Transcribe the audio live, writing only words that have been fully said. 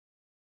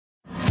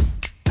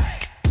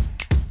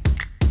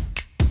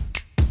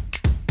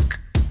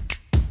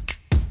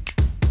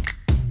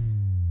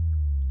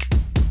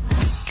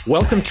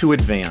Welcome to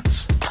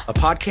Advance, a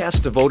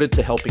podcast devoted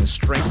to helping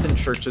strengthen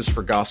churches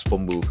for gospel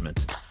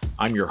movement.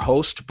 I'm your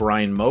host,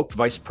 Brian Moak,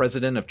 Vice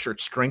President of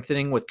Church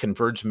Strengthening with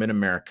Converge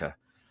Mid-America.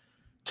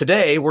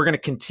 Today, we're going to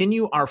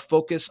continue our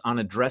focus on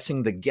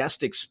addressing the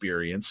guest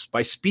experience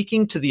by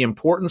speaking to the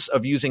importance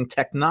of using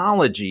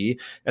technology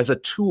as a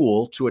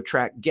tool to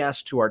attract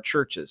guests to our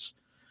churches.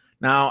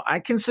 Now,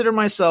 I consider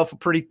myself a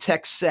pretty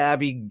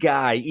tech-savvy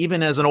guy,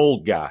 even as an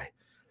old guy.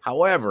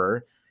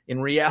 However, in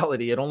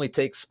reality, it only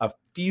takes a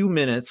few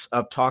minutes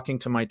of talking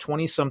to my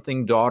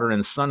 20-something daughter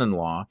and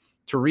son-in-law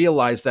to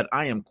realize that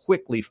I am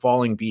quickly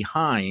falling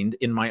behind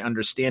in my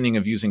understanding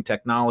of using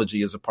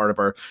technology as a part of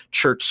our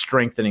church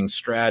strengthening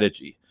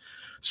strategy.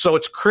 So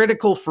it's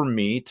critical for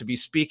me to be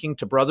speaking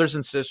to brothers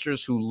and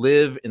sisters who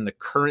live in the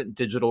current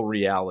digital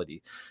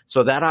reality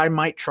so that I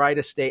might try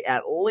to stay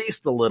at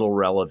least a little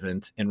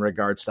relevant in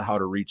regards to how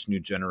to reach new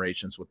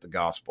generations with the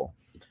gospel.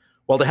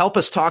 Well, to help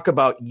us talk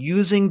about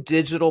using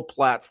digital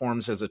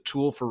platforms as a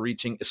tool for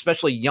reaching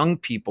especially young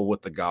people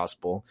with the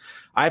gospel,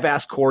 I've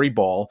asked Corey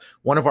Ball,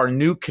 one of our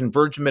new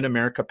Converge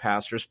Mid-America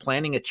pastors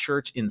planning a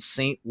church in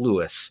St.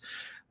 Louis.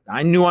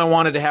 I knew I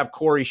wanted to have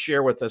Corey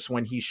share with us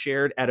when he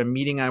shared at a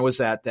meeting I was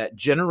at that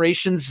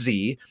Generation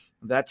Z,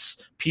 that's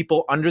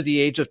people under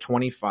the age of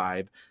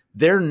 25,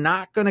 they're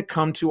not going to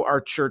come to our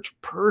church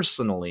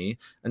personally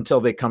until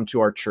they come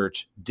to our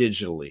church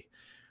digitally.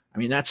 I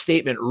mean, that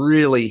statement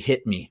really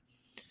hit me.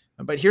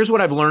 But here's what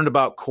I've learned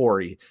about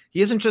Corey.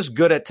 He isn't just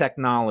good at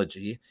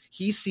technology.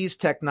 He sees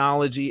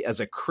technology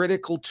as a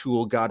critical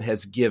tool God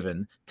has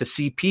given to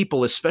see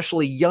people,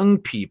 especially young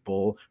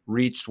people,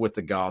 reached with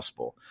the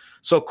gospel.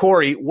 So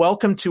Corey,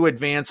 welcome to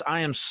Advance. I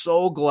am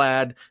so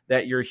glad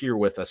that you're here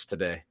with us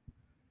today.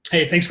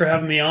 Hey, thanks for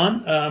having me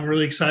on. I'm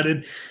really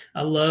excited.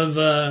 I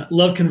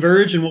love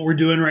Converge and what we're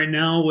doing right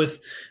now with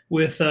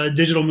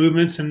digital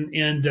movements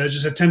and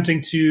just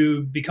attempting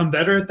to become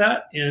better at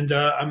that. And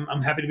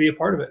I'm happy to be a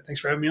part of it. Thanks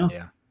for having me on.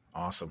 Yeah,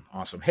 awesome.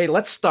 Hey,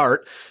 let's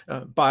start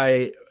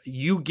by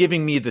you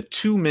giving me the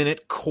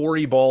 2-minute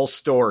Corey Ball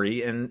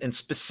story and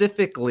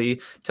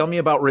specifically tell me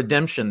about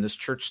Redemption, this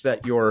church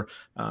that you're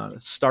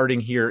starting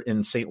here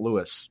in St.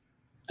 Louis.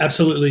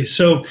 Absolutely.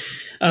 So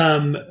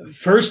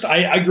first,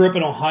 I grew up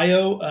in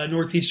Ohio,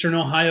 northeastern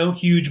Ohio,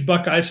 huge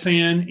Buckeyes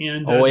fan.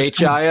 And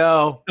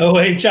OHIO.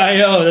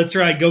 OHIO. That's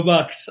right. Go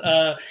Bucks.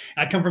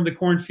 I come from the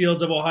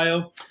cornfields of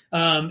Ohio.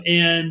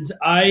 And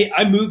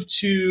I moved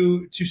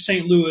to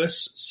St.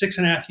 Louis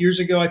 6.5 years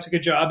ago. I took a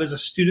job as a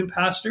student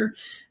pastor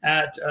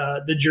at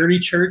the Journey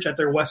Church at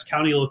their West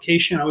County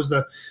location. I was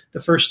the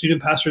first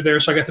student pastor there.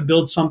 So I got to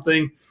build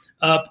something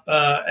up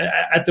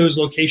at those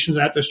locations,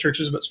 at those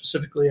churches, but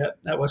specifically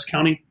at West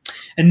County.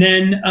 And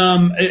then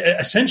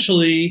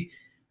essentially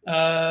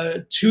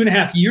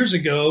 2.5 years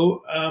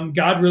ago,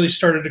 God really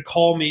started to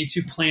call me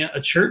to plant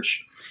a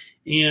church.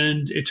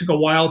 And it took a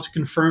while to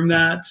confirm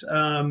that.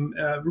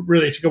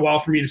 Really, it took a while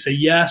for me to say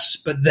yes.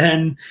 But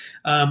then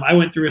I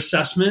went through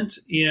assessment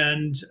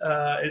and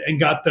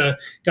got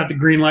the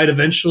green light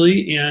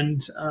eventually.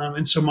 And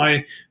so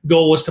my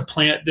goal was to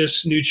plant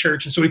this new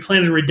church. And so we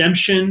planted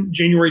Redemption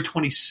January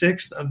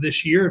 26th of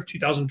this year of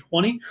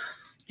 2020.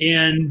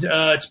 And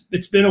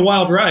it's been a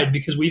wild ride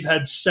because we've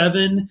had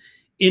 7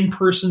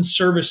 in-person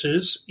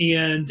services.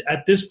 And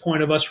at this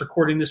point of us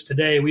recording this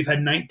today, we've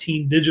had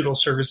 19 digital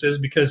services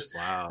because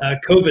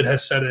COVID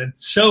has set in.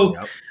 So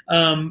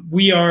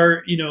we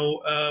are,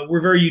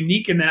 we're very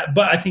unique in that,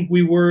 but I think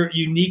we were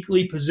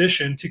uniquely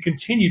positioned to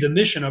continue the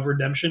mission of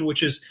Redemption,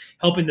 which is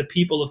helping the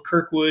people of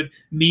Kirkwood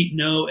meet,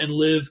 know, and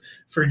live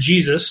for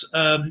Jesus.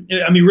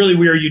 Really,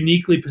 we are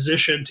uniquely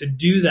positioned to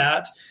do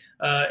that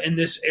in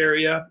this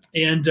area.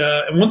 And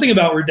one thing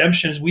about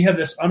Redemption is we have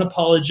this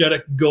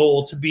unapologetic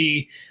goal to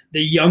be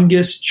the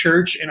youngest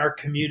church in our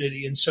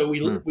community. And so we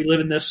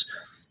live in this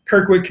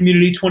Kirkwood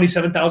community,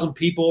 27,000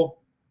 people,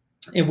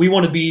 and we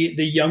want to be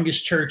the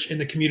youngest church in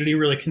the community,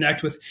 really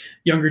connect with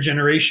younger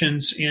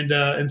generations.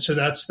 And so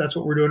that's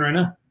what we're doing right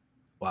now.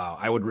 Wow,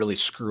 I would really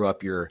screw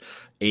up your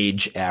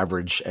age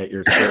average at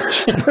your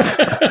church.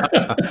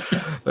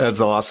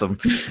 That's awesome.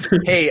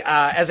 Hey,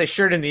 as I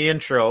shared in the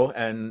intro,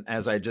 and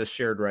as I just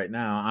shared right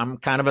now, I'm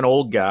kind of an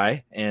old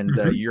guy, and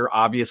you're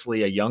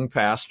obviously a young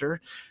pastor.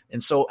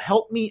 And so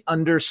help me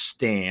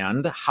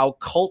understand how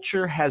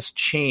culture has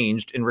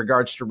changed in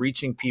regards to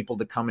reaching people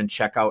to come and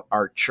check out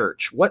our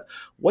church.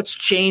 What's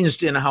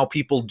changed in how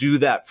people do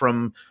that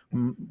from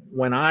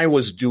when I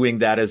was doing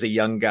that as a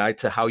young guy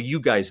to how you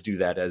guys do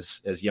that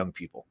as young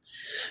people?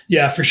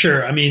 Yeah, for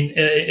sure. I mean,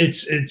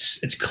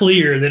 it's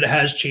clear that it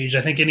has changed.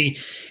 I think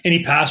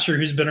any pastor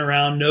who's been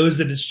around knows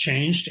that it's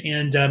changed,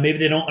 and maybe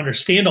they don't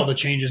understand all the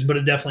changes, but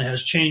it definitely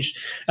has changed.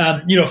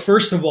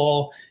 First of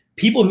all,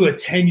 people who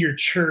attend your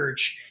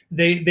church,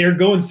 they're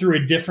going through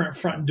a different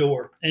front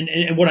door.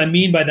 And what I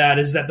mean by that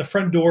is that the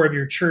front door of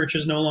your church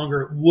is no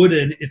longer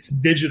wooden, it's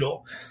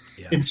digital.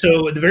 Yeah. And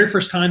so the very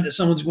first time that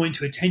someone's going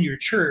to attend your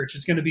church,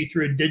 it's going to be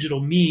through a digital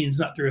means,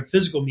 not through a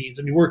physical means.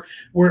 I mean,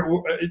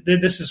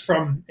 this is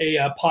from a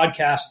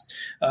podcast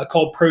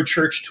called Pro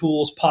Church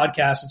Tools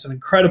Podcast. It's an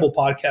incredible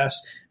podcast.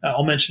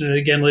 I'll mention it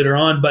again later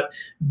on,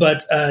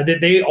 but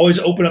they always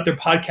open up their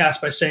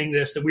podcast by saying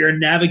this, that we are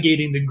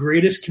navigating the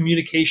greatest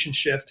communication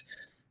shift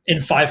in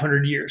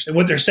 500 years. And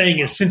what they're saying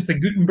is, since the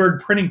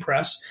Gutenberg printing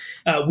press,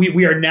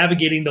 we are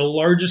navigating the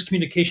largest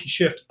communication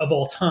shift of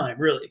all time,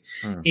 really.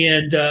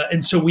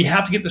 And so we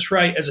have to get this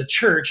right as a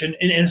church. And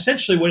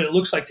essentially what it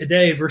looks like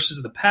today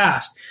versus the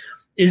past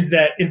is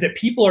that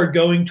people are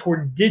going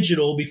toward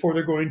digital before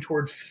they're going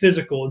toward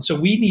physical. And so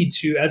we need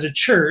to, as a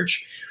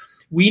church,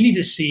 we need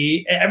to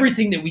see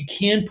everything that we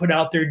can put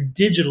out there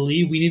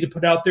digitally. We need to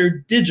put out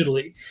there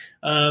digitally.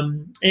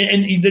 And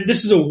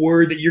this is a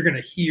word that you're going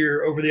to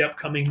hear over the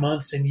upcoming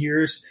months and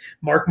years.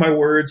 Mark my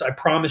words. I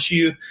promise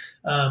you,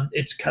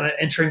 it's kind of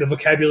entering the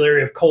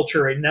vocabulary of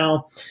culture right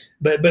now.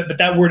 But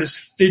that word is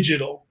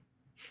phygital.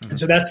 And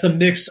so that's the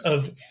mix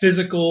of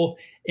physical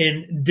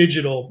and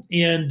digital.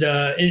 And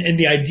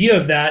the idea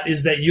of that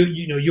is that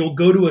you'll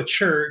go to a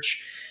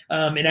church,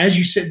 and as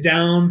you sit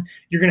down,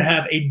 you're going to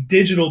have a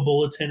digital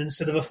bulletin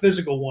instead of a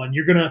physical one.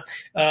 You're going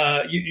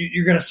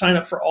to sign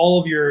up for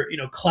all of your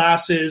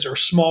classes or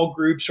small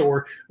groups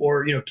or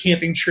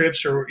camping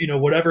trips or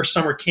whatever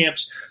summer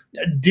camps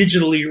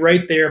digitally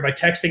right there by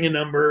texting a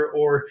number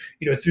or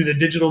through the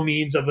digital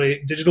means of a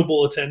digital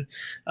bulletin.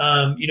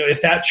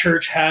 If that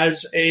church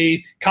has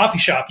a coffee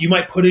shop, you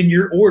might put in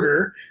your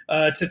order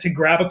to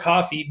grab a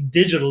coffee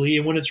digitally,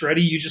 and when it's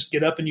ready, you just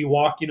get up and you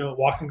walk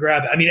and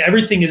grab it. I mean,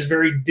 everything is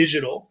very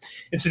digital,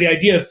 and so the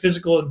idea of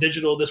physical and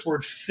digital, this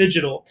word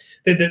phygital,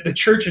 that the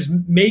church is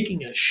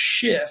making a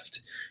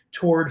shift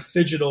toward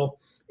phygital,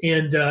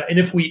 and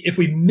if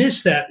we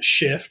miss that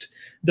shift,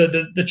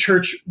 the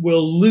church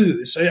will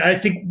lose. I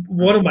think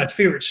one of my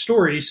favorite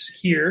stories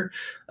here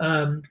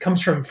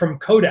comes from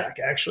Kodak,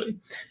 actually.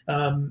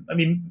 I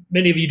mean,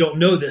 many of you don't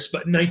know this,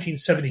 but in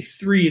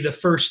 1973, the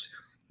first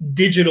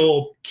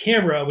digital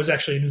camera was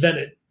actually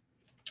invented.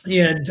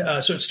 And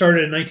so it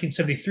started in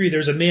 1973.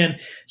 There's a man,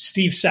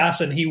 Steve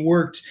Sasson. He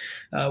worked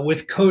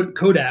with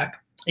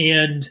Kodak,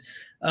 and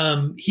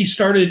he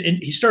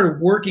started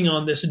working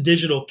on this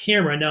digital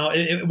camera. Now,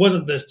 it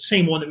wasn't the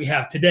same one that we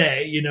have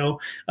today.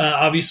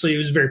 Obviously, it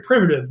was very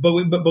primitive, but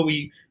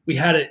we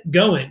had it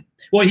going.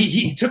 Well,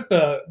 he took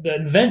the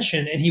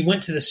invention and he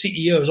went to the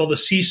CEOs, all the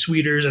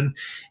C-suiters,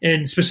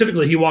 and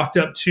specifically he walked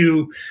up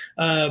to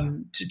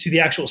the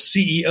actual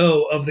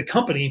CEO of the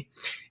company,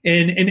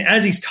 and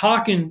as he's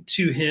talking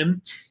to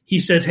him,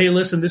 he says, "Hey,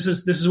 listen, this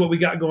is what we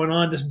got going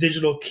on, this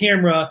digital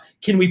camera.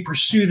 Can we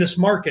pursue this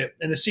market?"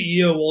 And the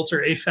CEO,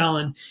 Walter A.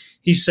 Fallon,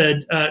 he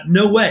said,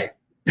 "No way,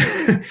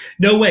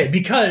 no way,"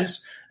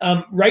 because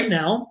right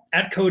now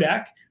at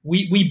Kodak,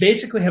 we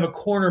basically have a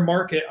corner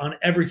market on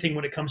everything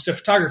when it comes to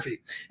photography.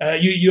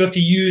 You have to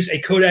use a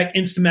Kodak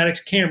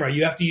Instamatic camera.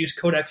 You have to use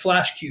Kodak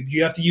flash cubes.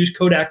 You have to use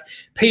Kodak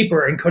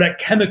paper and Kodak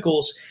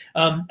chemicals.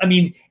 I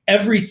mean,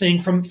 everything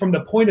from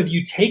the point of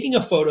you taking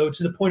a photo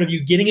to the point of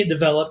you getting it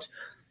developed.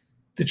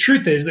 The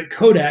truth is that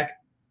Kodak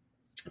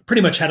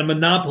pretty much had a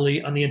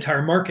monopoly on the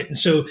entire market. And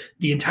so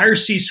the entire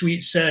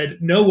C-suite said,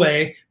 no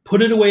way,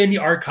 put it away in the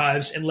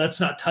archives and let's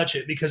not touch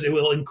it because it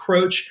will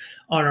encroach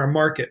on our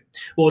market.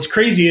 Well, what's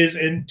crazy is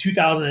in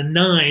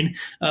 2009,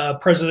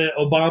 President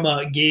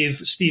Obama gave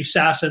Steve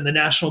Sasson the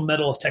National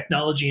Medal of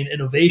Technology and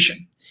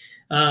Innovation.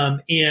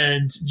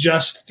 And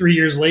just 3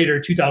 years later,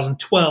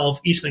 2012,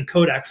 Eastman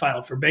Kodak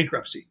filed for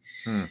bankruptcy.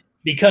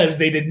 Because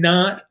they did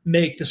not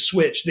make the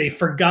switch. They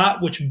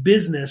forgot which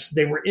business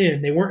they were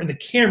in. They weren't in the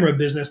camera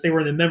business. They were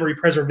in the memory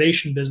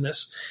preservation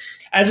business.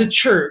 As a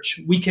church,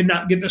 we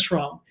cannot get this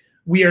wrong.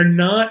 We are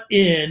not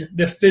in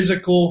the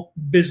physical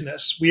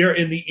business. We're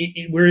in the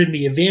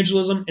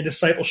evangelism and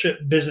discipleship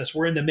business.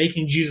 We're in the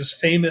making Jesus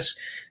famous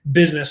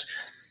business.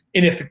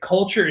 And if the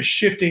culture is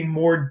shifting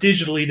more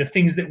digitally, the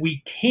things that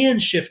we can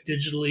shift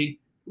digitally,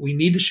 we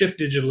need to shift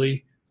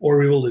digitally or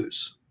we will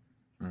lose.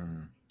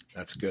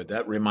 That's good.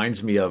 That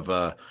reminds me of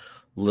a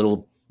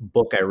little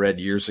book I read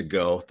years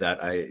ago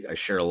that I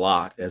share a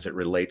lot as it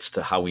relates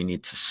to how we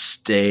need to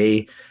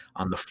stay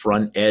on the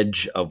front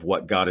edge of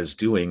what God is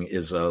doing.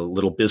 Is a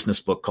little business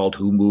book called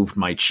Who Moved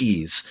My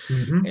Cheese?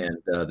 And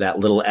that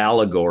little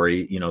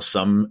allegory,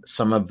 some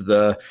of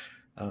the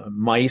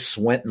mice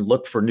went and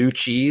looked for new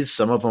cheese.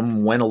 Some of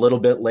them went a little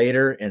bit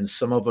later, and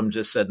some of them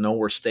just said, no,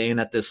 we're staying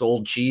at this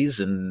old cheese.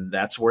 And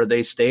that's where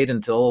they stayed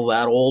until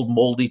that old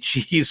moldy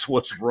cheese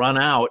was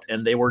run out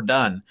and they were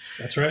done.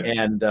 That's right.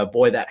 And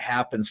boy, that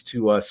happens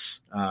to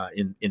us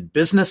in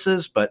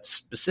businesses, but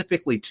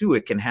specifically too,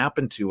 it can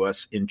happen to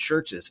us in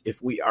churches.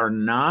 If we are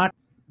not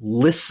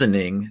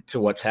listening to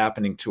what's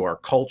happening to our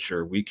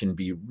culture, we can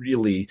be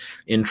really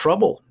in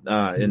trouble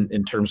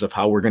in terms of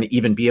how we're going to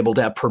even be able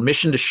to have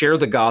permission to share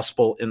the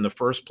gospel in the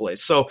first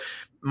place. So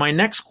my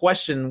next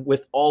question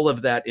with all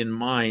of that in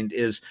mind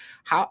is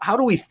how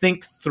do we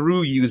think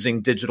through using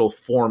digital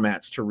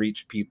formats to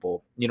reach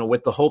people,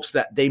 with the hopes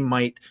that they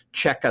might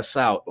check us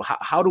out?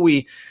 How do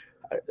we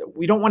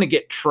we don't want to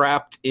get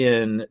trapped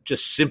in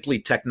just simply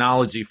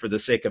technology for the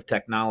sake of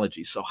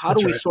technology. So how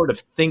do we sort of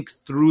think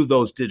through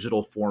those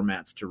digital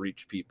formats to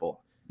reach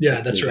people?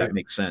 Yeah, that's right. That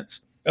makes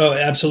sense. Oh,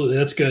 absolutely.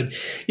 That's good.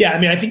 Yeah. I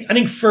mean, I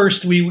think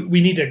first we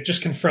need to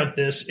just confront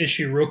this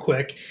issue real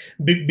quick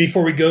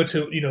before we go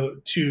to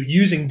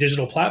using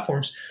digital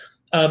platforms.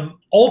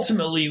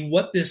 Ultimately,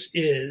 what this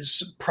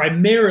is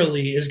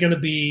primarily is going to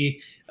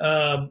be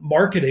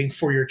marketing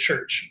for your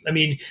church. I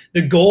mean,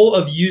 the goal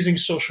of using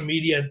social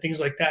media and things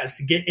like that is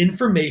to get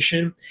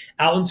information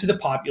out into the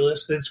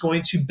populace that's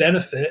going to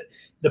benefit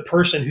the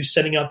person who's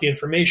sending out the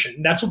information.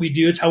 And that's what we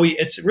do. It's how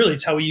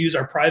we use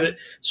our private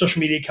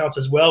social media accounts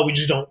as well. We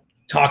just don't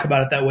talk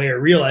about it that way or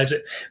realize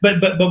it.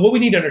 But what we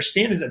need to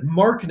understand is that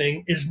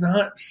marketing is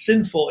not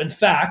sinful. In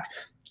fact,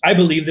 I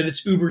believe that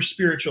it's uber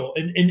spiritual.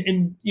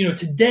 And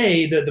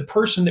today, the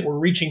person that we're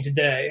reaching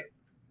today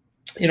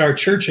in our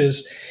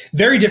churches,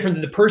 very different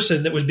than the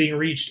person that was being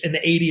reached in the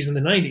 80s and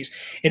the 90s.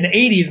 In the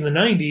 80s and the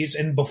 90s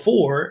and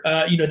before,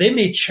 they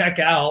may check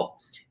out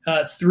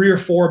 3 or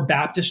 4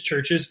 Baptist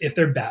churches if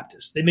they're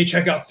Baptist. They may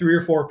check out 3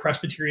 or 4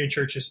 Presbyterian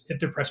churches if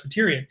they're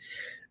Presbyterian.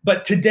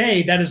 But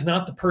today, that is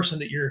not the person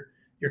that you're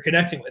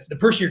connecting with. The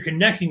person you're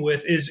connecting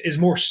with is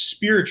more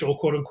spiritual,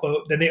 quote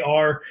unquote, than they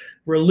are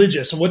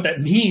religious. And what that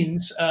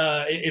means,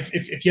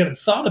 if you haven't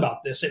thought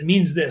about this, it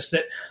means this,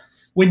 that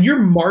when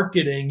you're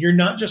marketing, you're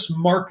not just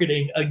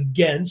marketing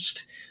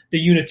against the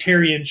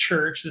Unitarian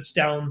church that's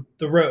down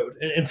the road.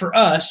 And for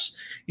us,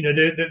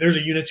 there's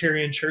a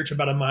Unitarian church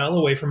about a mile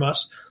away from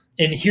us.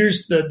 And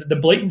here's the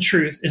blatant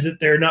truth is that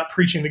they're not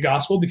preaching the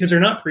gospel because they're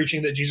not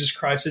preaching that Jesus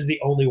Christ is the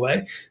only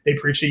way. They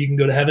preach that you can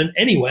go to heaven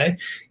anyway.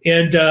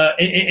 And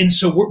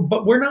so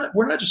we're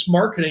not just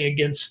marketing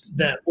against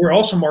them. We're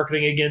also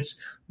marketing against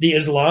the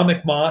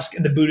Islamic mosque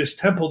and the Buddhist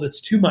temple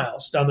that's 2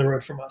 miles down the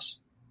road from us.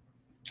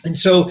 And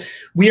so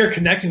we are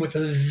connecting with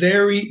a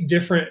very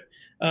different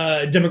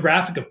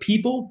demographic of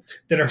people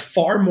that are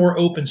far more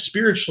open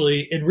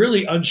spiritually and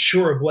really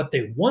unsure of what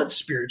they want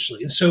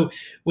spiritually. And so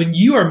when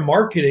you are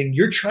marketing,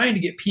 you're trying to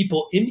get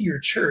people into your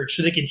church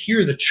so they can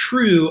hear the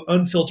true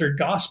unfiltered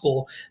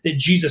gospel that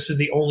Jesus is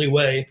the only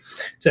way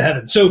to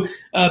heaven. So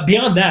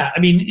beyond that, I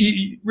mean,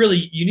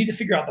 you need to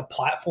figure out the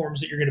platforms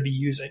that you're going to be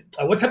using.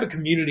 What type of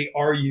community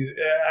are you?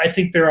 I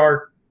think there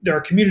are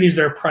communities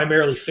that are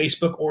primarily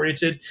Facebook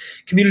oriented,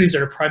 communities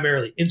that are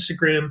primarily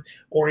Instagram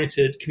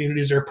oriented,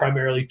 communities that are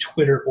primarily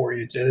Twitter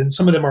oriented, and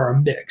some of them are a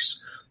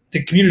mix.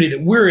 The community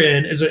that we're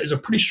in is a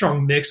pretty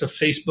strong mix of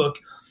Facebook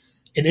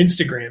and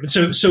Instagram.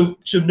 And so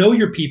know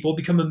your people,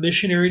 become a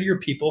missionary to your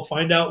people,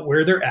 find out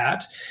where they're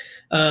at,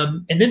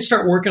 and then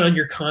start working on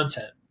your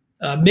content.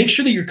 Make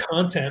sure that your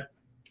content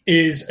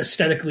is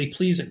aesthetically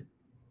pleasing.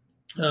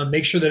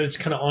 Make sure that it's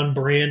kind of on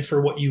brand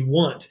for what you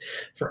want.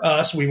 For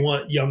us, we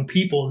want young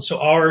people, and so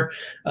our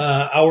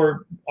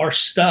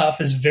stuff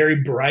is very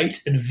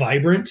bright and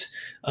vibrant.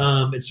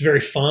 It's very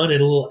fun and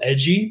a little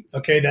edgy.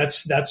 Okay,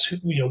 that's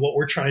what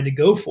we're trying to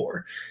go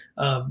for.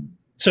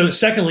 So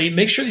secondly,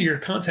 make sure that your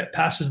content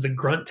passes the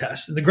grunt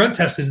test. And the grunt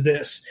test is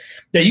this: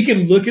 that you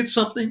can look at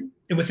something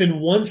and within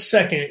 1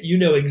 second, you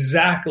know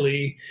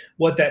exactly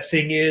what that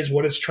thing is,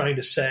 what it's trying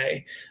to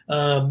say.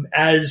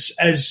 As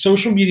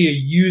social media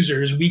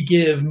users, we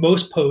give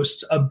most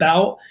posts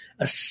about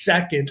a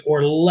second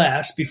or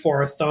less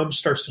before our thumb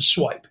starts to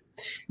swipe.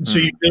 And so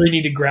you really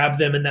need to grab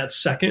them in that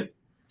second.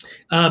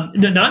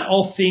 Not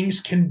all things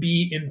can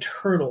be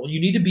internal.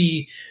 You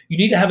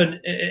need to have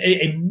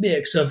a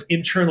mix of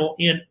internal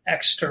and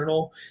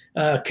external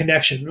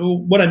connection.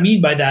 What I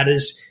mean by that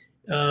is,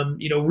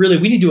 really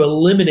we need to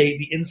eliminate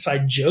the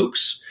inside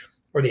jokes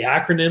or the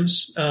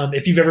acronyms.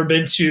 If you've ever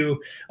been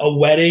to a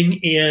wedding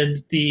and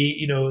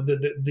the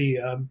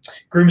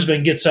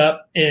groomsman gets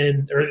up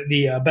or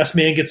the best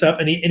man gets up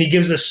and he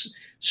gives this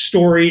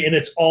story and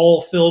it's all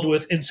filled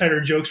with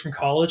insider jokes from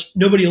college,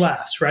 nobody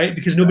laughs, right?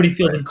 Because nobody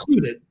feels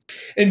included.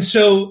 And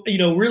so,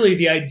 really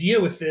the idea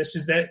with this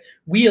is that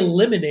we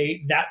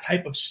eliminate that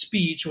type of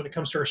speech when it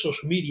comes to our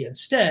social media.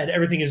 Instead,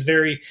 everything is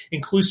very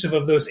inclusive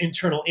of those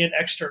internal and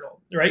external,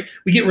 right?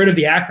 We get rid of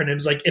the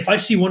acronyms. Like if I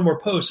see one more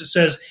post that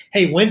says,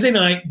 hey, Wednesday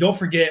night, don't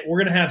forget, we're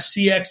going to have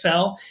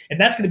CXL and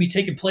that's going to be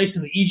taking place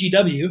in the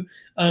EGW.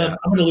 I'm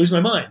going to lose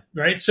my mind,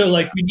 right? So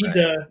we need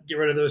to get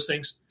rid of those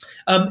things.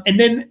 And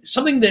then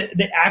something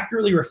that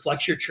accurately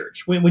reflects your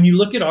church. When you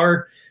look at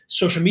our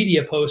social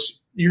media posts,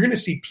 you're going to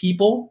see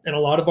people in a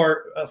lot of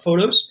our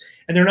photos,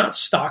 and they're not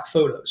stock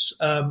photos.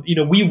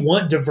 We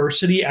want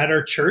diversity at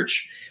our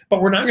church,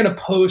 but we're not going to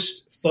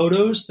post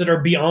photos that are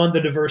beyond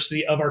the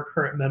diversity of our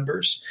current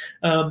members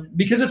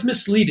because it's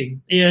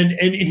misleading. And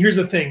here's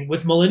the thing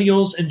with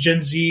millennials and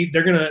Gen Z,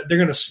 they're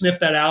gonna sniff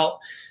that out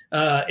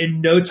in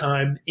no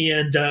time.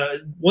 And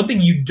one thing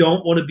you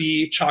don't want to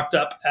be chalked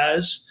up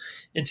as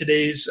in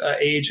today's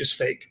age is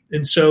fake.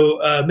 And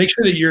so make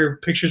sure that your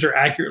pictures are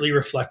accurately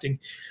reflecting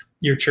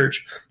your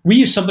church. We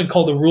use something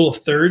called the rule of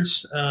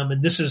thirds,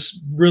 and this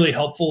is really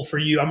helpful for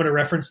you. I'm going to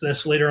reference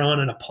this later on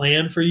in a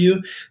plan for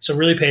you, so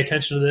really pay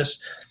attention to this.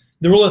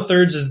 the rule of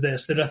thirds is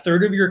this, that a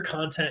third of your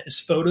content is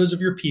photos of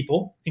your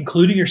people,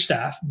 including your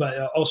staff, but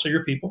also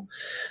your people.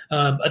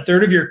 A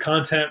third of your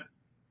content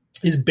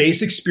is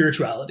basic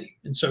spirituality.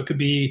 And so it could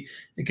be,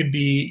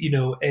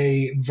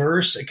 a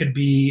verse, it could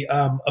be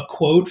a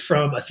quote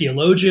from a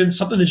theologian,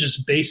 something that's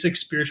just basic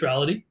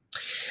spirituality.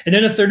 And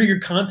then a third of your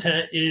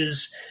content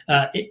is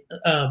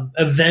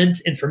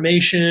event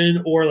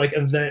information or like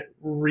event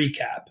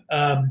recap.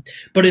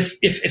 But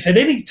if at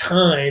any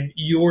time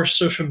your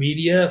social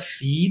media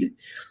feed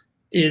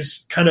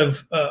is kind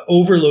of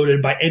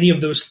overloaded by any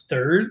of those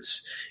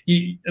thirds,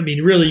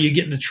 really you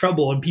get into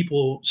trouble and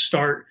people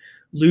start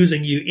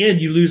losing you, and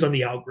you lose on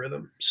the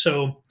algorithm.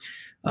 So,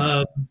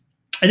 and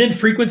then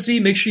frequency,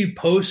 make sure you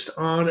post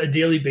on a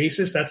daily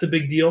basis. That's a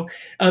big deal.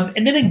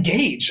 And then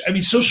engage.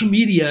 Social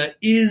media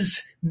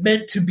is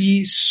meant to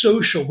be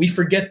social. We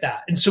forget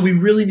that. And so we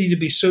really need to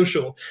be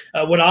social.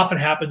 What often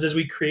happens is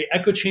we create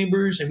echo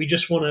chambers and we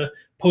just want to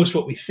post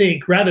what we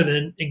think rather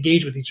than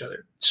engage with each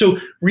other. So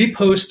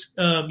repost,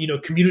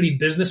 community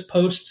business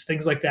posts,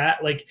 things like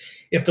that. Like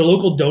if the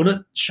local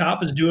donut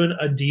shop is doing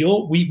a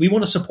deal, we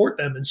want to support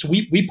them. And so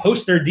we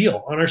post their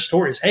deal on our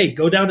stories. Hey,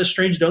 go down to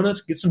Strange Donuts,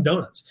 get some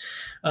donuts.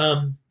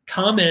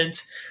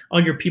 Comment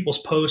on your people's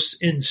posts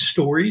in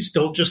stories.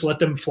 Don't just let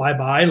them fly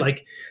by.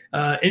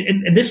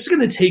 And this is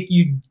going to take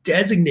you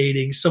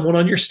designating someone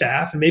on your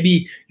staff, and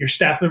maybe your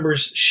staff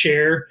members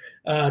share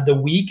the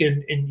week,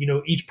 and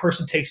each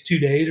person takes 2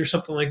 days or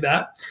something like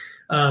that.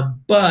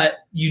 But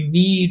you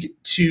need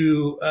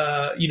to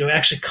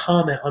actually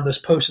comment on those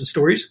posts and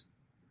stories.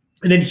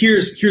 And then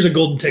here's a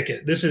golden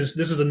ticket. This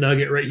is a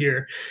nugget right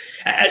here.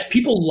 As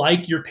people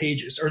like your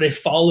pages or they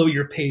follow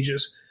your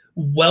pages,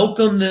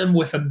 welcome them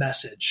with a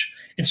message.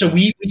 And so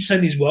we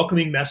send these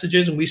welcoming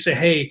messages and we say,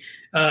 hey,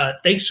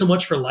 thanks so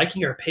much for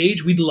liking our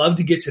page. We'd love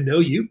to get to know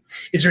you.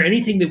 Is there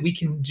anything that we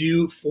can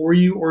do for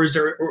you? Or is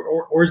there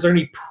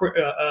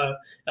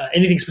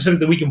anything specific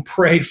that we can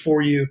pray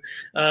for you?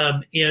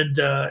 And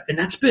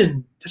that's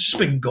just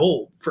been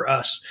gold for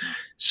us.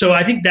 So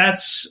I think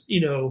that's,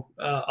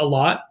 a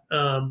lot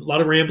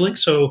of rambling.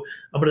 So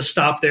I'm going to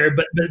stop there,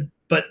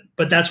 but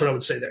that's what I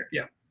would say there.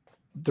 Yeah.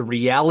 The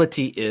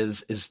reality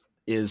is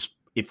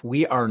if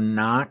we are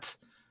not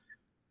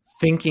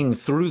thinking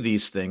through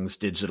these things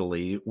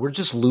digitally, we're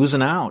just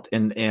losing out.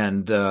 And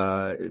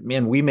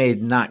man, we may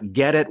not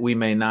get it. We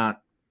may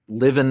not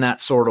live in that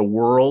sort of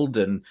world.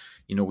 And,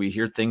 we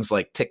hear things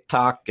like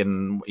TikTok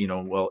and,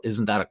 well,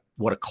 isn't that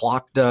what a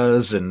clock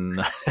does and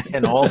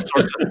all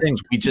sorts of things.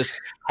 We just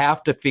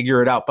have to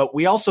figure it out. But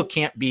we also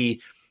can't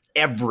be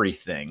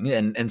everything.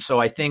 And so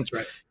I think,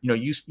 right.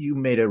 You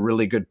made a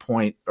really good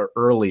point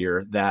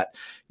earlier that,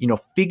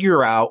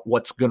 figure out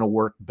what's going to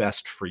work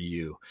best for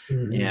you.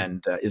 Mm-hmm.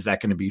 And is that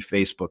going to be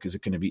Facebook? Is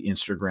it going to be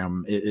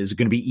Instagram? Is it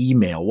going to be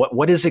email?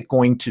 What is it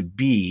going to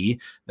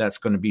be that's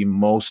going to be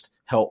most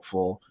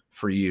helpful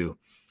for you?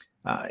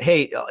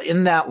 Hey,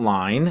 in that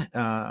line,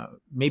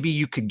 maybe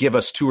you could give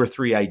us 2 or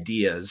 3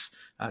 ideas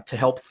to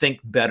help think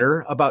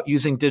better about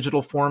using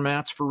digital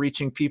formats for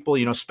reaching people,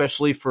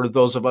 especially for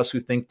those of us who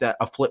think that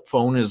a flip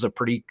phone is a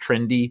pretty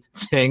trendy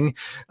thing.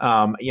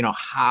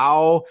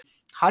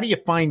 How do you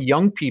find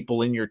young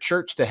people in your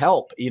church to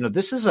help?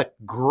 This is a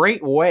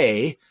great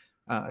way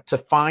to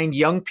find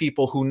young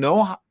people who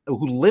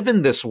live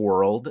in this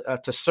world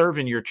to serve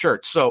in your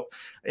church. So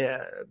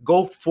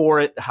go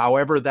for it,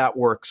 however that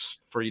works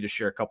for you to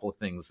share a couple of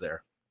things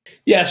there.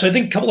 Yeah, so I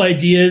think a couple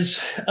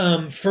ideas.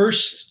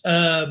 First,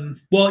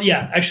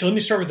 actually, let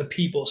me start with the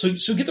people.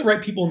 So get the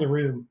right people in the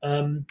room.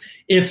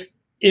 If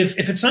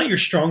it's not your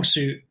strong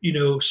suit,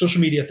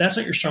 social media, if that's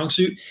not your strong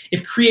suit,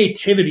 if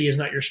creativity is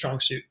not your strong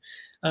suit,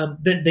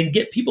 then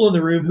get people in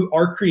the room who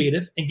are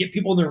creative and get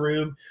people in the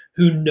room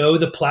who know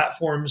the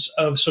platforms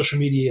of social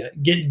media.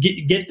 Get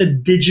the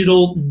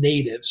digital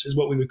natives is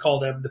what we would call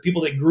them. The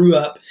people that grew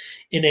up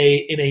in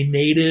a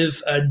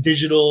native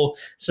digital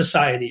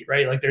society,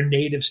 right? Like they're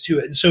natives to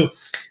it. And so,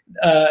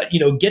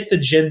 get the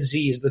Gen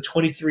Zs, the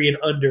 23 and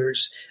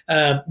unders,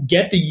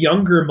 get the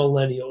younger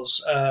millennials.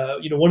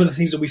 One of the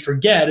things that we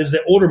forget is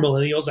that older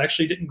millennials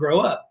actually didn't grow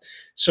up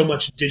so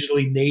much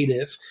digitally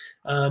native.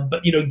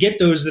 But get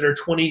those that are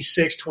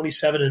 26,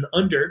 27 and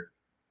under.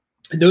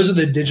 And those are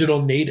the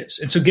digital natives.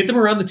 And so get them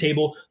around the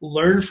table,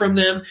 learn from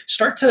them,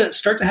 start to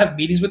have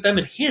meetings with them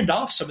and hand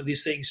off some of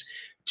these things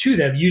to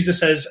them. Use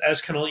this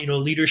as kind of,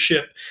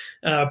 leadership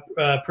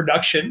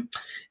production.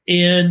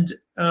 And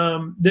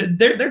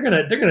they're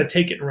gonna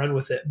take it and run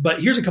with it.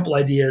 But here's a couple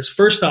ideas.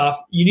 First off,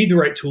 you need the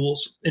right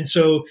tools. And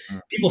so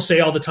people say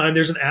all the time,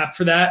 there's an app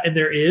for that, and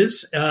there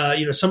is.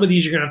 Some of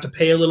these you're gonna have to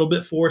pay a little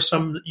bit for.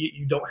 Some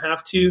you don't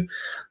have to.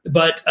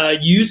 But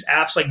use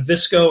apps like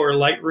VSCO or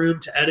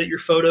Lightroom to edit your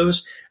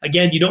photos.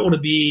 Again, you don't want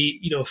to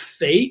be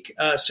fake.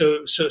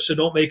 So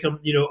don't make them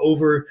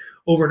over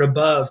and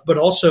above. But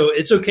also,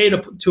 it's okay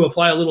to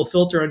apply a little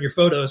filter on your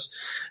photos.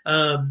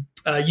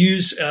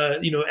 Use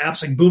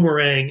apps like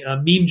Boomerang,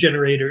 meme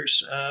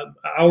generators.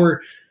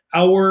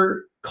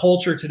 Our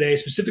culture today,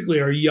 specifically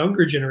our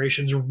younger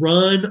generations,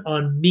 run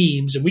on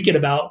memes, and we get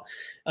about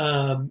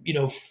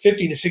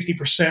 50 to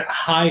 60%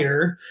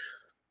 higher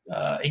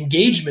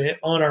engagement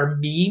on our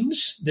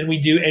memes than we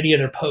do any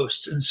other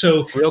posts. And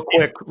so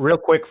real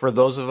quick, for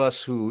those of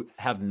us who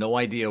have no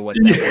idea what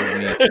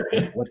that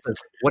word means,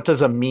 what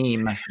does a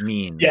meme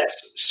mean? Yes.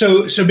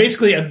 So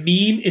basically a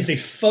meme is a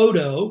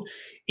photo,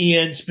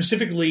 and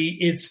specifically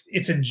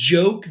it's a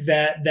joke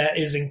that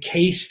is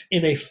encased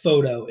in a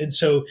photo. And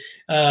so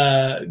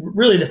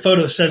really the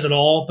photo says it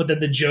all, but then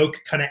the joke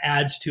kind of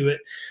adds to it.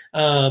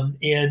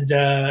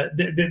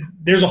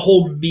 There's a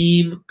whole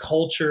meme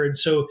culture. And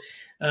so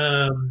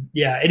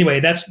anyway,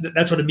 that's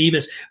what a meme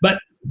is. But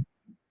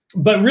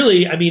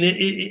really, I mean,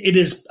 it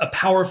is a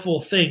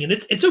powerful thing, and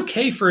it's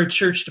okay for a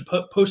church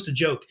to post a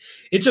joke.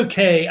 It's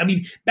okay. I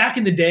mean, back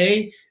in the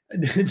day,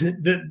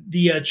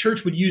 the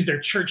church would use their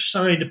church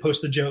sign to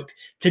post the joke.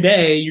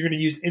 Today, you're going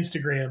to use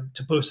Instagram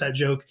to post that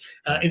joke.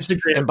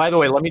 Instagram. And by the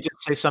way, let me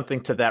just say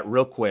something to that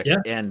real quick. Yeah.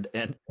 And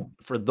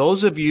for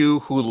those of you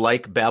who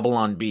like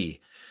Babylon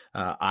Bee,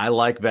 I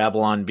like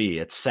Babylon Bee.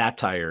 It's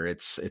satire.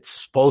 It's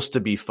supposed to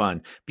be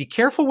fun. Be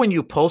careful when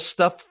you post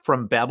stuff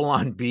from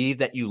Babylon Bee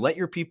that you let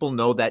your people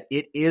know that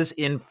it is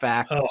in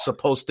fact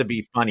supposed to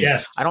be funny.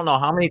 Yes. I don't know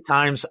how many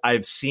times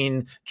I've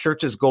seen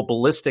churches go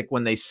ballistic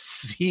when they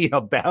see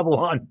a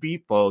Babylon Bee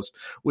post,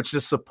 which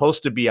is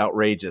supposed to be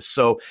outrageous.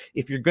 So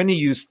if you're going to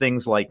use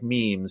things like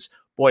memes,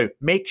 boy,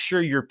 make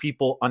sure your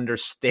people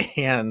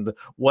understand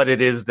what it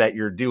is that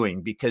you're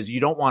doing, because you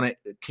don't want to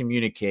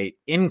communicate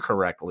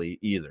incorrectly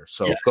either.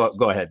 So yes.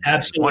 Go ahead.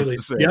 Absolutely.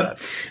 Yep.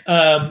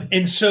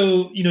 And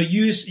so,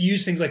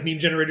 use things like meme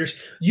generators.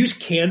 Use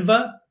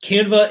Canva.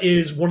 Canva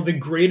is one of the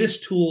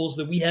greatest tools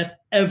that we have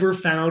ever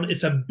found.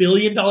 It's $1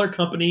 billion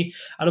company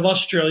out of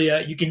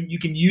Australia. You can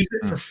use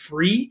it for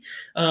free.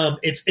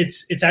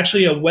 It's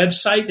actually a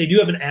website. They do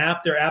have an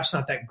app. Their app's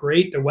not that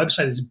great. Their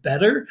website is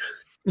better.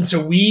 And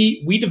so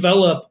we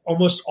develop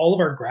almost all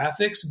of our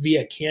graphics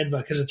via Canva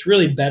because it's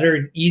really better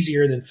and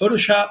easier than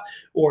Photoshop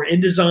or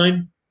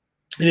InDesign,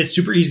 and it's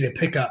super easy to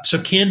pick up. So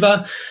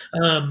Canva,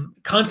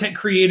 content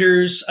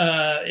creators,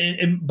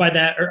 and by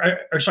that,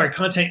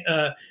 content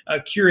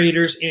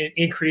curators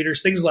and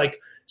creators, things like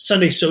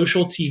Sunday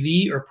Social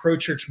TV or Pro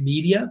Church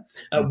Media.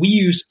 We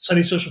use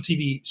Sunday Social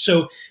TV.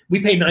 So we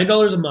pay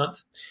 $9 a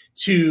month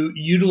to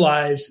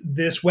utilize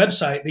this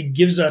website that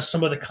gives us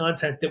some of the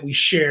content that we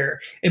share.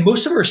 And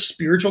most of our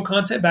spiritual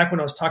content, back when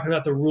I was talking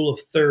about the rule of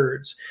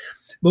thirds,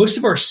 most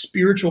of our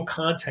spiritual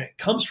content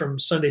comes from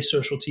Sunday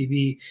Social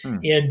TV,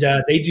 and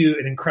they do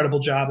an incredible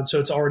job. And so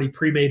it's already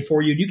pre-made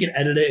for you. You can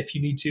edit it if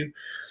you need to.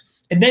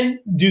 And then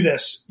do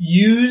this.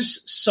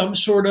 Use some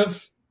sort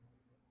of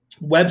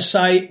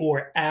website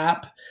or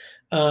app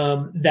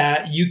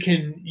that you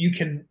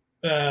can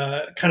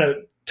kind of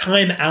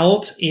time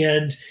out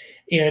and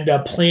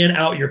plan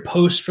out your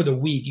posts for the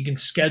week. You can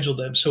schedule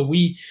them. So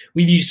we've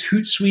used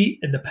Hootsuite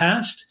in the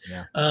past,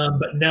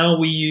 but now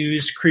we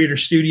use Creator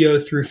Studio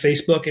through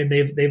Facebook, and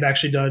they've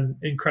actually done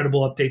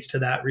incredible updates to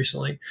that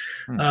recently.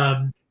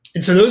 And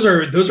so those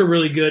are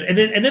really good. And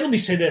then let me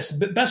say this: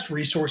 best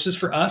resources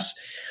for us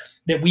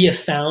that we have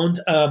found.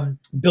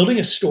 Building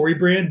a Story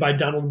Brand by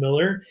Donald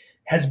Miller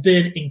has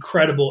been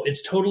incredible.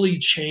 It's totally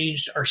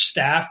changed our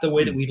staff, the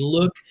way that we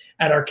look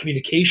at our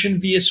communication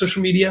via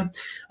social media.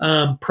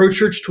 Pro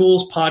Church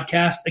Tools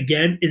podcast,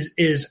 again,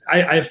 is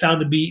I've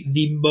found to be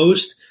the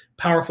most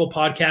powerful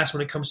podcast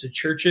when it comes to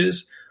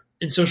churches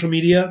and social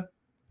media.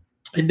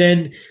 And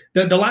then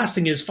the last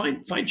thing is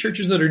find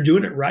churches that are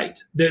doing it right.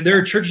 There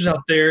are churches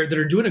out there that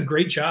are doing a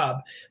great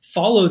job.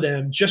 Follow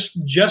them just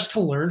to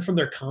learn from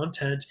their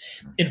content,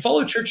 and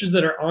follow churches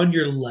that are on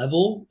your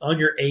level, on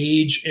your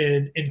age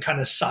and kind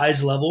of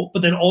size level,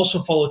 but then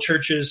also follow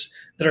churches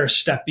that are a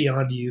step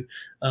beyond you.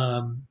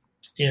 And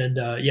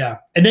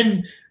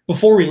then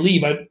before we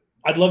leave,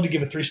 I'd love to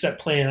give a 3-step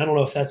plan. I don't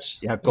know if that's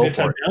go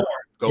for it.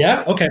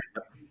 Now or, okay.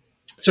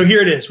 So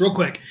here it is, real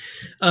quick.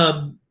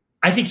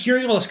 I think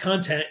hearing all this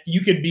content,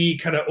 you could be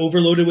kind of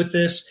overloaded with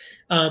this.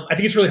 I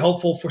think it's really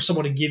helpful for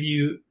someone to give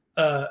you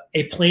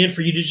a plan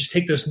for you to just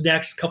take those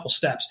next couple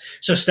steps.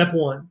 So step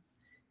 1,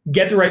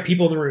 get the right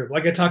people in the room,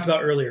 like I talked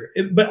about earlier,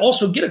 but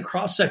also get a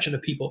cross section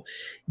of people.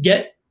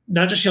 Get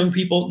not just young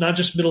people, not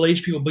just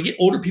middle-aged people, but get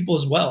older people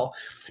as well,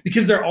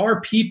 because there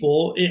are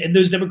people in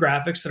those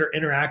demographics that are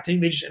interacting.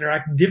 They just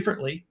interact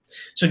differently.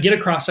 So get a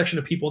cross section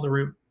of people in the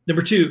room.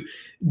 Number 2,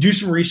 do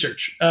some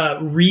research.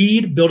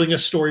 Read Building a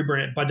Story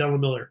Brand by Donald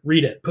Miller.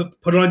 Read it. Put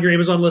it on your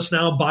Amazon list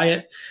now. Buy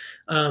it.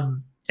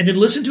 And then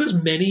listen to as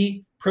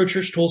many Pro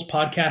Church Tools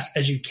podcasts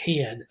as you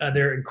can.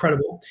 They're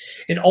incredible.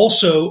 And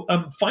also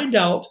find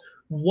out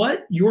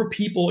what your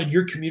people in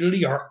your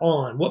community are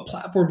on. What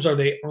platforms are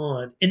they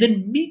on? And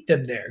then meet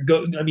them there.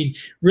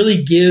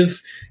 Really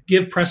give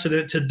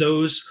precedent to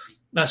those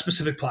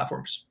specific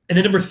platforms. And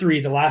then number 3,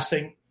 the last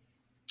thing,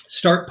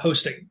 start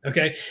posting.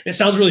 Okay. It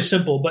sounds really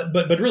simple,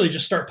 but really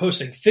just start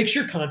posting. Fix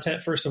your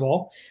content, first of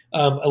all.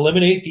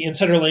 Eliminate the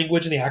insider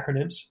language and the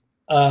acronyms.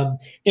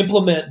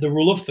 Implement the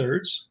rule of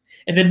thirds.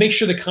 and then make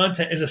sure the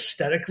content is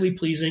aesthetically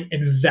pleasing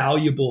and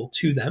valuable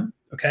to them.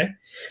 Okay.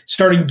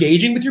 Start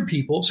engaging with your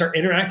people, start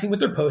interacting with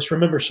their posts.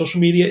 Remember,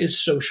 social media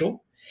is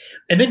social.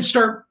 And then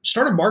start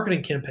a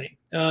marketing campaign.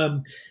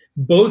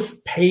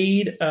 Both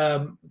paid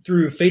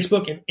through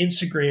Facebook and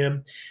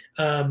Instagram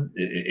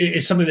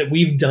is something that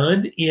we've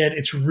done, and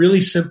it's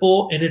really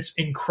simple and it's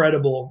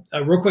incredible.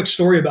 A real quick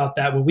story about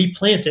that. When we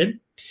planted,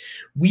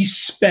 we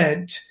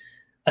spent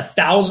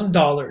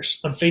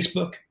 $1,000 on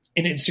Facebook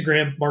and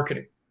Instagram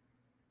marketing.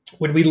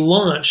 When we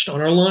launched on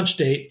our launch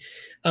date,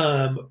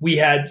 we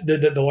had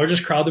the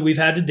largest crowd that we've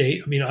had to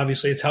date. I mean,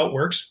 obviously, it's how it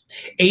works.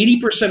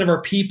 80% of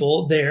our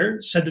people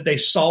there said that they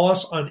saw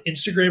us on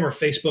Instagram or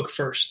Facebook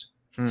first.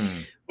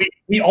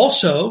 We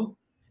also,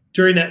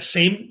 during that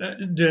same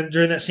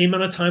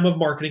amount of time of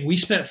marketing, we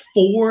spent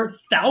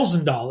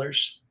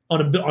 $4,000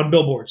 on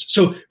billboards.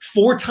 So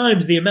 4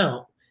 times the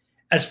amount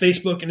as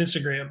Facebook and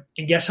Instagram.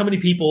 And guess how many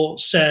people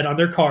said on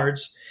their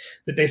cards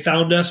that they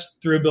found us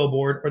through a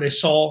billboard or they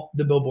saw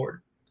the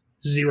billboard?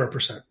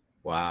 0%.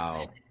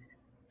 Wow.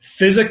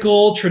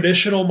 Physical,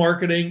 traditional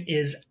marketing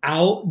is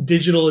out.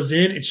 Digital is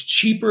in. It's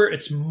cheaper.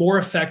 It's more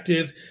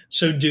effective.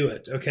 So do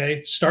it.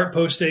 Okay. Start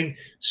posting,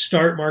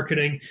 start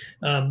marketing.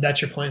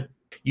 That's your plan.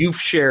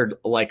 You've shared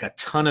like a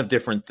ton of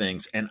different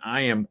things, and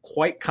I am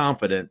quite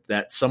confident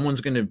that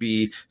someone's going to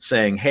be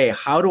saying, hey,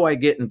 how do I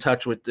get in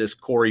touch with this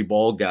Corey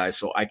Ball guy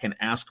so I can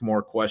ask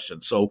more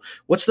questions? So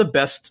what's the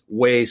best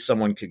way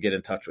someone could get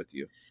in touch with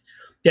you?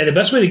 Yeah, the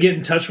best way to get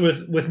in touch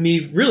with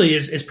me really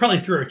is probably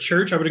through our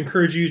church. I would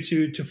encourage you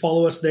to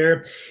follow us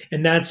there,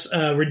 and that's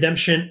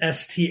Redemption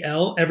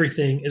STL.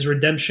 Everything is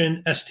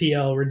Redemption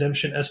STL.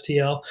 Redemption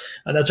STL.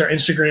 That's our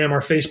Instagram,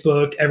 our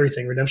Facebook,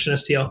 everything. Redemption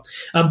STL.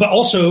 But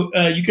also,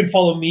 you can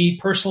follow me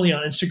personally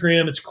on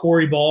Instagram. It's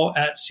Corey Ball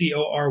at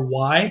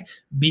CORYBALL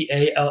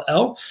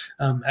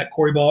at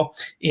Corey Ball,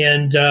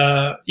 and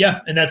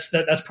and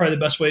that's probably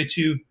the best way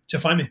to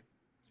find me.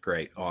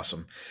 Great,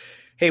 awesome.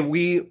 Hey,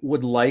 we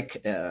would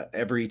like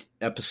every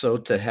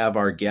episode to have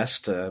our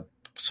guest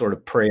sort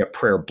of pray a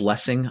prayer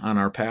blessing on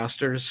our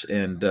pastors.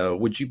 And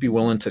would you be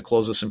willing to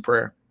close us in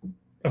prayer?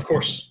 Of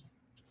course.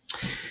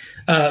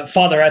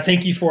 Father, I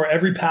thank you for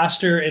every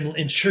pastor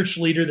and church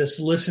leader that's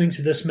listening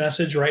to this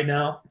message right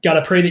now. God,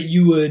 I pray that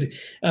you would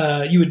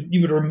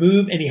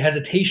remove any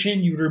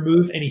hesitation, you would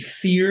remove any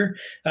fear,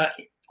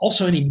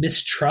 also any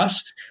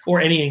mistrust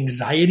or any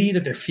anxiety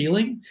that they're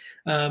feeling.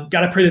 God,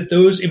 I pray that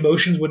those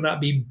emotions would not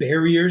be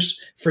barriers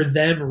for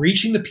them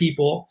reaching the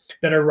people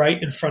that are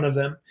right in front of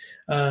them.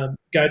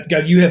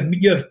 God, you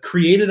have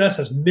created us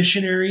as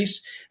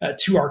missionaries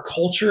to our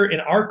culture,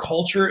 and our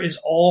culture is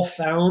all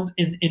found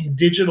in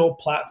digital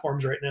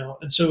platforms right now.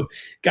 And so,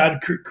 God,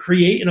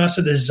 create in us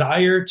a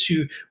desire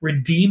to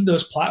redeem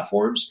those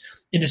platforms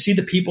and to see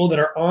the people that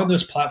are on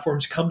those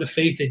platforms come to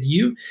faith in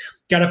you.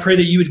 God, I pray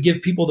that you would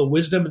give people the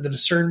wisdom and the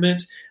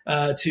discernment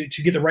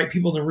to get the right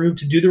people in the room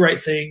to do the right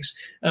things.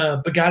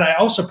 But God, I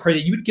also pray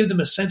that you would give them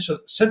a sense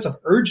of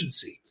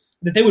urgency,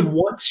 that they would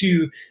want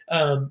to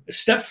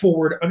step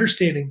forward,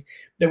 understanding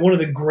that one of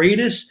the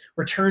greatest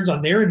returns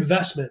on their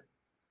investment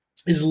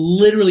is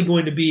literally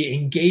going to be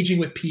engaging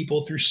with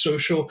people through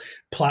social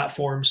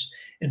platforms.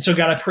 And so,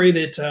 God, I pray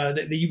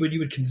that you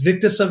would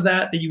convict us of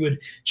that you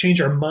would change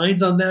our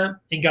minds on that.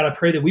 And God, I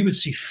pray that we would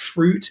see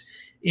fruit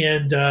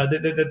and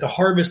that the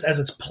harvest as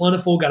it's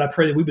plentiful. God, I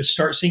pray that we would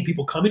start seeing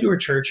people coming to our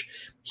church,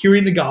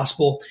 hearing the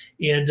gospel,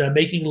 and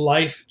making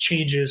life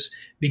changes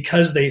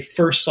because they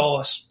first saw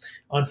us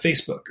on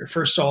Facebook or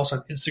first saw us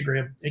on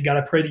Instagram. And God,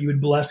 I pray that you would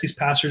bless these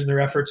pastors in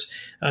their efforts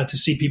to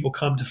see people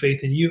come to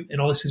faith in you,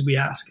 and all these things we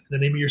ask in the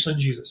name of your son,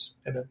 Jesus.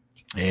 Amen.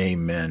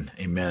 Amen.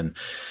 Amen.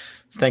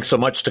 Thanks so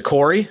much to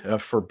Corey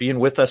for being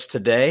with us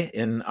today.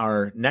 In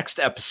our next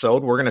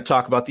episode, we're going to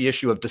talk about the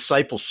issue of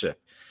discipleship.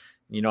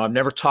 You know, I've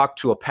never talked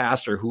to a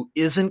pastor who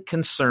isn't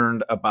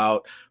concerned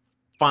about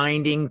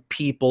finding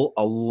people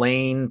a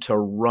lane to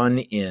run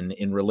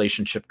in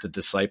relationship to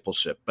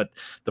discipleship. But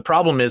the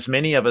problem is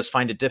many of us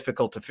find it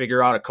difficult to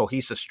figure out a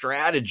cohesive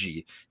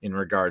strategy in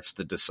regards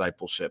to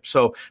discipleship.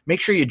 So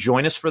make sure you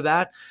join us for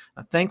that.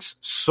 Thanks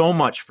so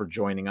much for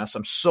joining us.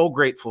 I'm so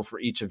grateful for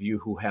each of you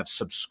who have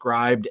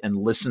subscribed and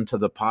listened to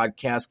the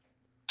podcast.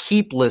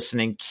 Keep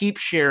listening, keep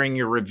sharing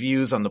your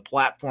reviews on the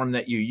platform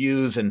that you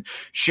use, and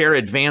share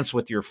Advance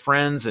with your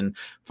friends. And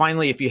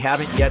finally, if you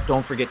haven't yet,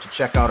 don't forget to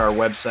check out our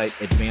website,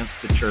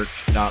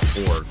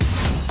 advancethechurch.org.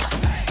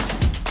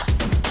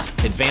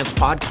 Advance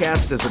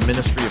Podcast is a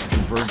ministry of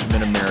Converge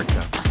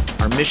Mid-America.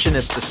 Our mission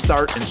is to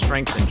start and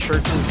strengthen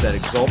churches that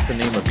exalt the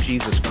name of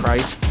Jesus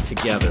Christ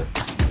together.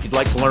 If you'd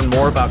like to learn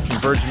more about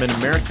Converge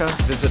Mid-America,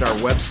 visit our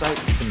website,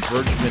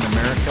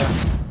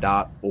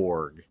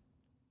 convergemidamerica.org.